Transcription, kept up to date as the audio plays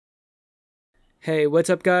Hey, what's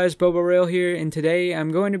up guys, BoboRail here, and today I'm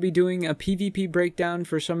going to be doing a PvP breakdown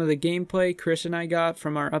for some of the gameplay Chris and I got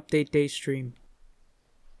from our update day stream.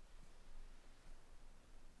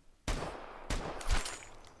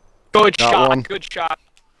 Good Got shot, one. good shot.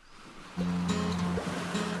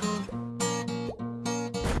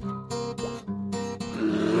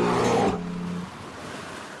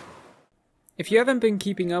 If you haven't been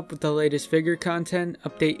keeping up with the latest Vigor content,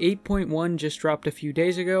 update 8.1 just dropped a few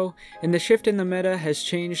days ago, and the shift in the meta has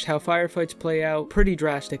changed how firefights play out pretty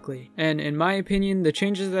drastically, and in my opinion, the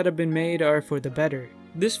changes that have been made are for the better.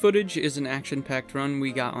 This footage is an action-packed run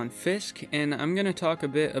we got on Fisk, and I'm going to talk a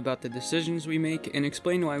bit about the decisions we make and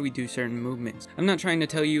explain why we do certain movements. I'm not trying to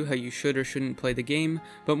tell you how you should or shouldn't play the game,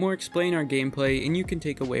 but more explain our gameplay and you can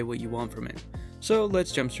take away what you want from it. So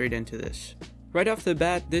let's jump straight into this. Right off the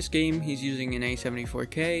bat, this game he's using an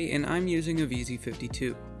A74K and I'm using a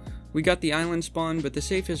VZ52. We got the island spawn, but the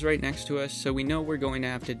safe is right next to us, so we know we're going to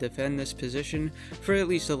have to defend this position for at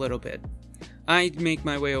least a little bit. I make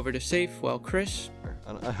my way over to safe while Chris...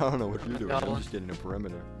 I don't know what you're doing, I'm just getting a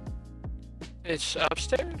perimeter. It's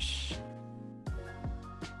upstairs.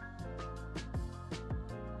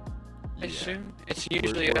 I assume it's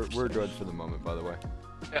usually upstairs. We're good for the moment, by the way.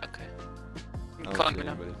 Yeah, okay. I'm I don't calling see it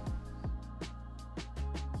up. anybody.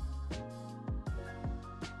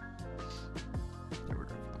 Yeah, we're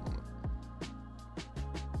good for the moment.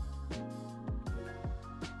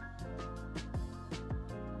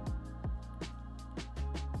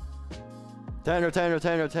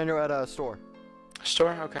 Tanner at a store.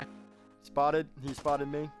 Store? Okay. He spotted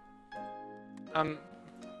me.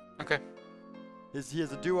 Okay. He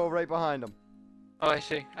has a duo right behind him. Oh, I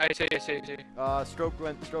see. Stroke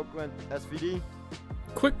went SVD.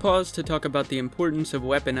 Quick pause to talk about the importance of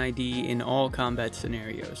weapon ID in all combat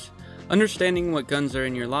scenarios. Understanding what guns are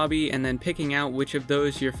in your lobby and then picking out which of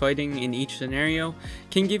those you're fighting in each scenario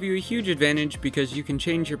can give you a huge advantage because you can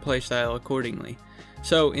change your playstyle accordingly.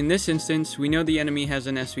 So in this instance, we know the enemy has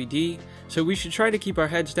an SVD, so we should try to keep our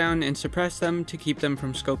heads down and suppress them to keep them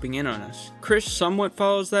from scoping in on us. Chris somewhat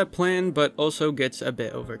follows that plan, but also gets a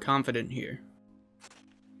bit overconfident here.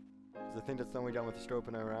 I think that's done. We done with the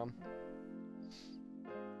scoping around.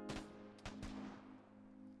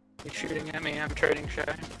 He's shooting at me, I'm trading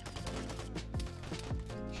shy.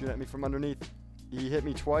 Shoot at me from underneath. He hit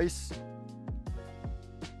me twice.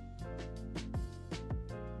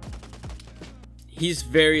 He's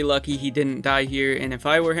very lucky he didn't die here, and if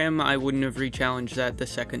I were him, I wouldn't have re-challenged that the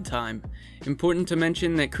second time. Important to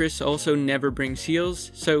mention that Chris also never brings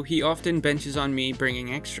heals, so he often benches on me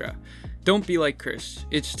bringing extra. Don't be like Chris.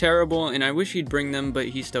 It's terrible and I wish he'd bring them, but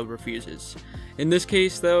he still refuses. In this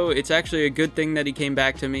case though, it's actually a good thing that he came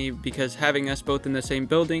back to me because having us both in the same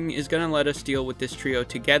building is gonna let us deal with this trio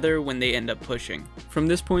together when they end up pushing. From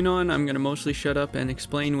this point on, I'm gonna mostly shut up and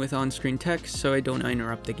explain with on-screen text so I don't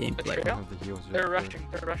interrupt the gameplay. The trio? They're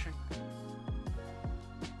rushing.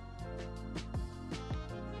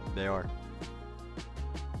 They are.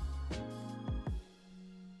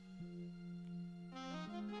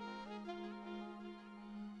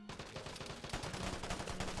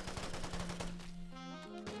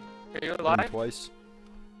 Are you alive? Twice.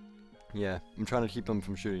 Yeah, I'm trying to keep them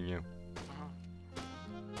from shooting you.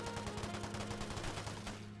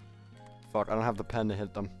 Fuck, I don't have the pen to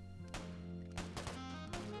hit them.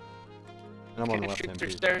 And I'm on the left hand through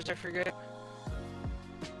piece. stairs, I forget.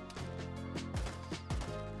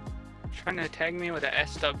 Trying to tag me with a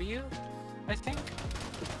SW, I think.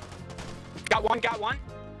 Got one.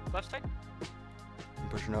 Left side. I'm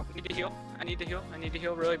pushing up. I need to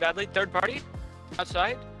heal really badly. Third party.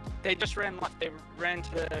 Outside. They just ran left. They ran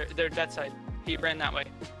to their dead side. He ran that way.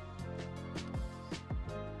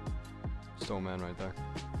 Still a man right there.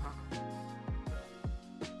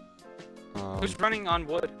 Who's running on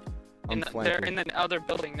wood? They're in the other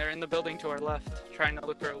building. They're in the building to our left, trying to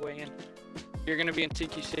look for a way in. You're gonna be in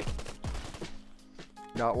TQC.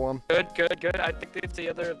 Got one. Good. I think it's the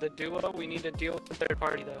other of the duo. We need to deal with the third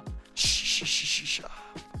party though. Shh. I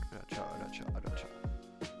got shot.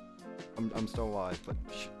 I'm still alive, but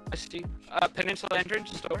shh. I see. Peninsula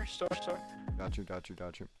entrance, store. Got you.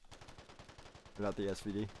 Without the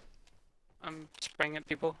SVD. I'm spraying at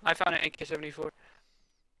people. I found an AK-74.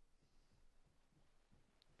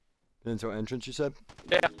 Into entrance, you said?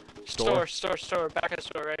 Yeah. Store. Back at the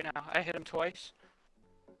store right now. I hit him twice.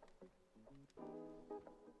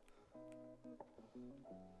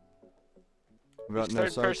 Without no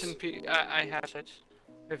Third sights? person I have sights.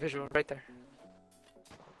 A visual right there.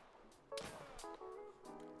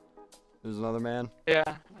 There's another man. Yeah,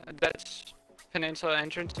 that's Peninsula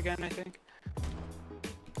entrance again, I think.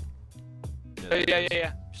 Yeah.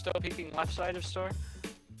 Yeah. still peeking left side of store.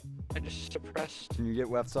 I just suppressed. Can you get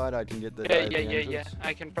left side? I can get the. Yeah.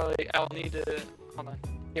 I can probably. I'll need to. Hold on.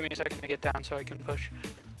 Give me a second to get down so I can push.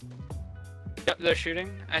 Yep, they're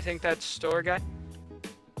shooting. I think that's store guy.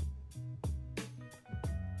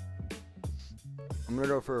 I'm gonna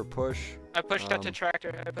go for a push. I pushed out to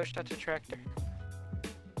tractor.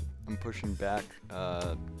 I'm pushing back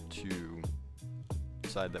to the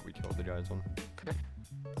side that we killed the guys on. Okay.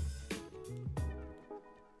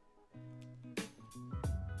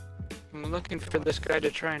 I'm looking for this guy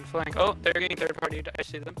to try and flank. Oh, they're getting third party. I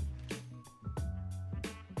see them.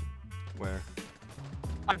 Where?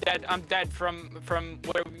 I'm dead from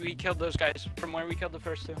where we killed those guys. From where we killed the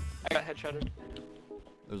first two. I got headshotted.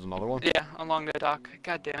 There's another one? Yeah, along the dock.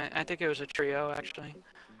 God damn it. I think it was a trio, actually.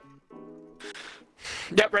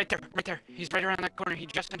 Yep, right there. He's right around that corner. He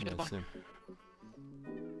just entered the one.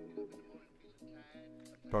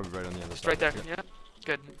 Probably right on the other side. Right there, yeah.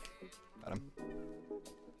 Good. Got him.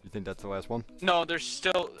 You think that's the last one? No, there's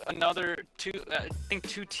still another two, I think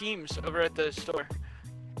 2 teams over at the store.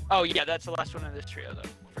 Oh yeah, that's the last one of this trio though,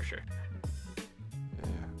 for sure. Yeah.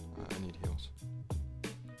 I need heals.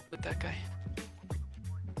 With that guy.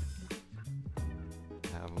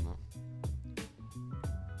 I have him though.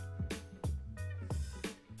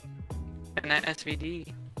 And that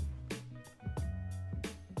SVD.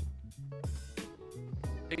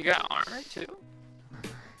 You got armor too?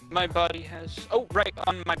 My body has. Oh, right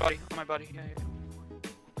on my body. Yeah.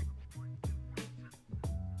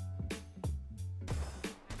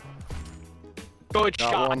 Good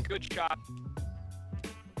shot. Good shot.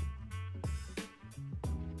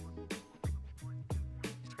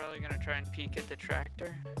 He's probably gonna try and peek at the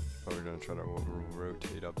tractor. Probably gonna try to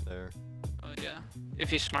rotate up there. Oh yeah. If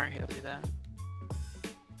he's smart, he'll do that.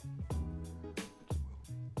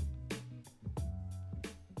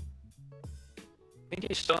 I think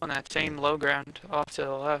he's still on that same low ground off to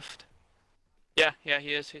the left. Yeah,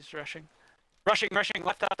 he is. He's rushing. Rushing,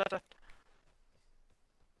 left.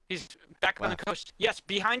 He's back on the coast. Yes,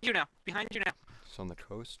 behind you now. It's on the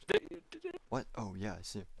coast? What? Oh, yeah, I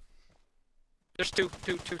see him. There's two.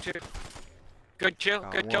 Good kill,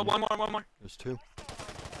 One more. There's 2.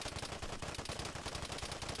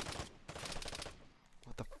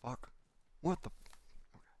 What the fuck? What the?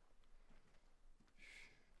 Okay.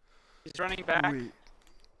 He's running back. Wait.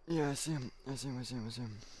 Yeah, I see him. Do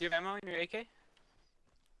you have ammo in your AK?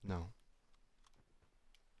 No.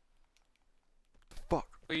 Fuck.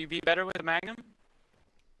 Will you be better with a Magnum?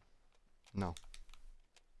 No.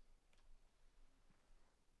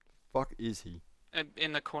 Fuck is he?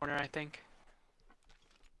 In the corner, I think.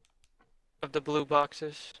 Of the blue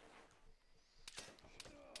boxes.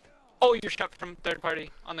 Oh, you're shot from third party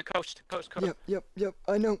on the coast. Coast. Yep.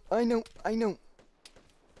 I know.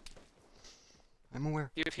 I'm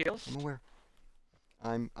aware. Do you have heals? I'm aware.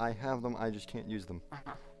 I have them, I just can't use them.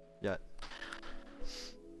 Yet.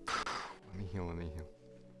 Let me heal.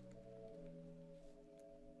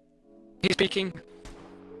 He's peeking.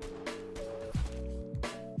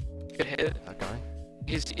 Good hit. That guy?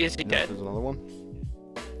 Is he dead? There's another one.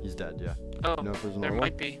 He's dead, yeah. Oh, no, there's there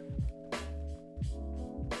might be.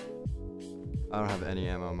 I don't have any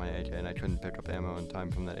ammo in my AK, and I couldn't pick up ammo in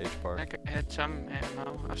time from that H-bar. That guy had some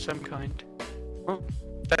ammo of some kind. Oh,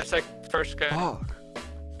 that's like first guy. Fuck!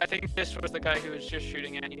 I think this was the guy who was just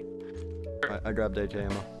shooting at you. I grabbed AK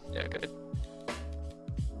ammo. Yeah, good.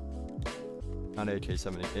 Not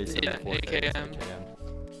AK-70, A-74. Yeah, AKM.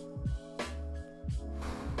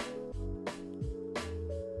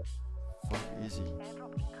 Fuck, easy.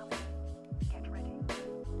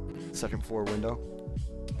 Second floor window.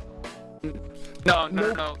 No,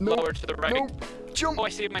 lower to the right. No, jump! Oh, I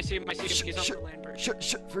see him. He's on the land bridge.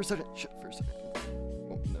 Shut for a second.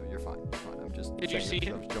 Oh, no, you're fine. I'm just. Did you see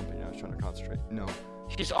him? I was jumping. I was trying to concentrate. No.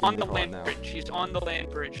 He's on the land bridge. He's on the land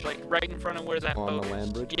bridge, like right in front of where that boat is. On the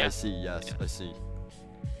land bridge? Yeah. I see. Yes, yeah. I see.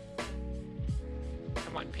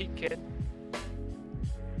 Come on, peek, kid.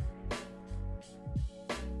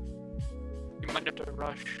 You might have to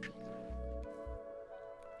rush.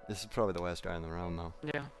 This is probably the last guy in the round, though.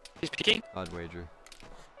 Yeah. He's peeking? I'd wager.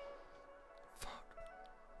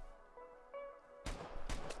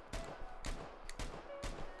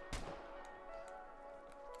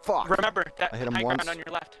 Fuck! Remember, that I hit him high once. ground on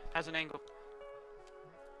your left has an angle.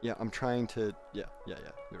 Yeah, I'm trying to... Yeah. You're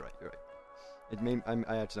right. It made...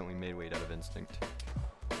 I accidentally made weight out of instinct.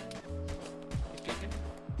 He's peeking.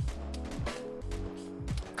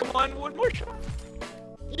 Come on, one more shot!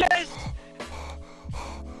 Yes!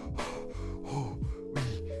 Holy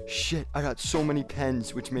shit, I got so many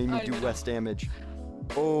pens, which made me do less damage.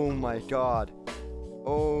 Oh my god.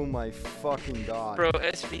 Oh my fucking god. Bro,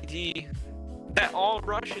 SVD. That all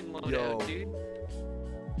Russian loadout, dude.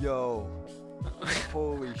 Yo.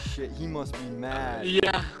 Holy shit, he must be mad.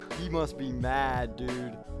 Yeah. He must be mad,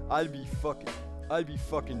 dude. I'd be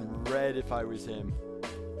fucking red if I was him.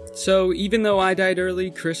 So, even though I died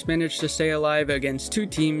early, Chris managed to stay alive against 2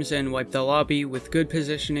 teams and wipe the lobby with good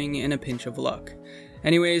positioning and a pinch of luck.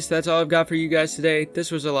 Anyways, that's all I've got for you guys today.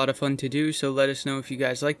 This was a lot of fun to do, so let us know if you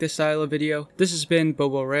guys like this style of video. This has been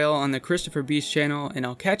Bobo Rail on the Christopher Beast channel, and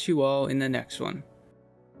I'll catch you all in the next one.